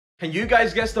Can you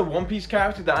guys guess the One Piece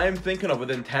character that I am thinking of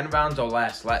within 10 rounds or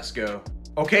less? Let's go.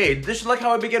 Okay, just like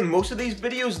how I begin most of these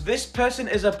videos, this person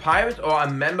is a pirate or a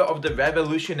member of the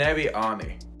Revolutionary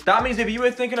Army. That means if you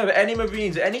were thinking of any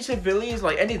Marines, any civilians,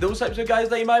 like any of those types of guys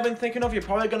that you might have been thinking of, you're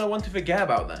probably going to want to forget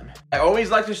about them. I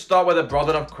always like to start with a broad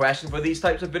enough question for these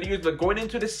types of videos, but going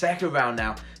into the second round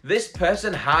now, this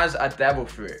person has a devil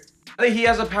fruit. Whether he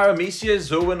has a Paramecia,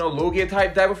 Zoan, or Logia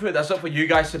type devil fruit, that's up for you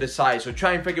guys to decide, so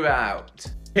try and figure it out.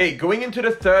 Okay, going into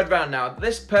the third round now,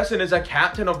 this person is a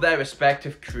captain of their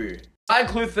respective crew. That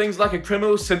includes things like a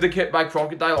criminal syndicate by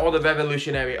Crocodile or the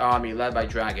Revolutionary Army led by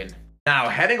Dragon. Now,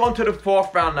 heading on to the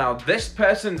fourth round now, this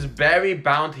person's berry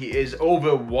bounty is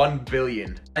over 1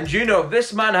 billion. And you know, if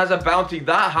this man has a bounty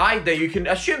that high, then you can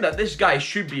assume that this guy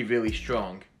should be really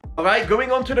strong. Alright,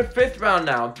 going on to the fifth round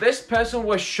now, this person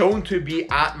was shown to be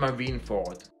at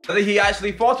Marineford. Whether he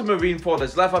actually fought at Marineford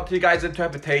is left up to you guys'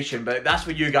 interpretation, but that's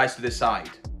for you guys to decide.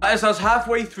 As I was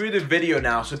halfway through the video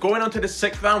now, so going on to the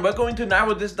sixth round, we're going to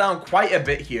narrow this down quite a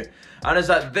bit here. And is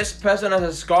that this person has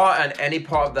a scar on any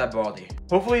part of their body.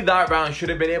 Hopefully that round should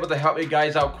have been able to help you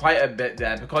guys out quite a bit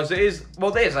there, because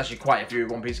there's actually quite a few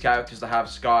One Piece characters that have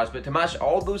scars, but to match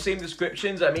all those same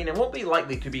descriptions, I mean, it won't be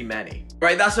likely to be many.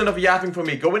 Right, that's enough yapping from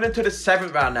me. Going into the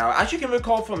seventh round now, as you can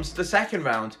recall from the second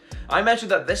round, I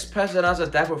mentioned that this person has a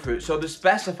devil fruit, so to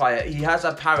specify it, he has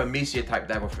a Paramecia type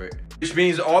devil fruit. Which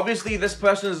means obviously this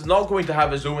person is not going to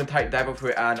have a Zoan type devil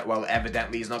fruit, and well,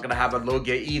 evidently he's not going to have a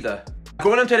Logia either.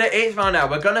 Going into the eighth round now,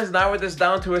 we're going to narrow this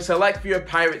down to a select few of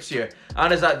pirates here,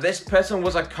 and is that this person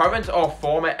was a current or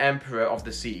former emperor of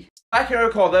the sea. I can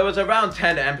recall there was around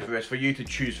 10 emperors for you to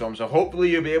choose from, so hopefully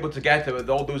you'll be able to get it with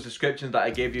all those descriptions that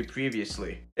I gave you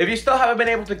previously. If you still haven't been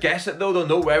able to guess it though,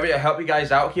 don't worry, I'll help you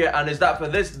guys out here, and is that for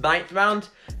this ninth round,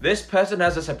 this person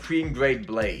has a supreme grade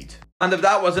blade. And if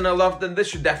that wasn't enough, then this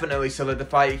should definitely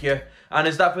solidify it here, and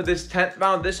is that for this 10th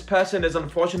round, this person is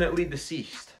unfortunately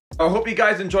deceased. I hope you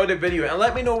guys enjoyed the video, and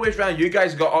let me know which round you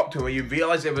guys got up to when you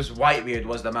realized it was Whitebeard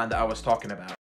was the man that I was talking about.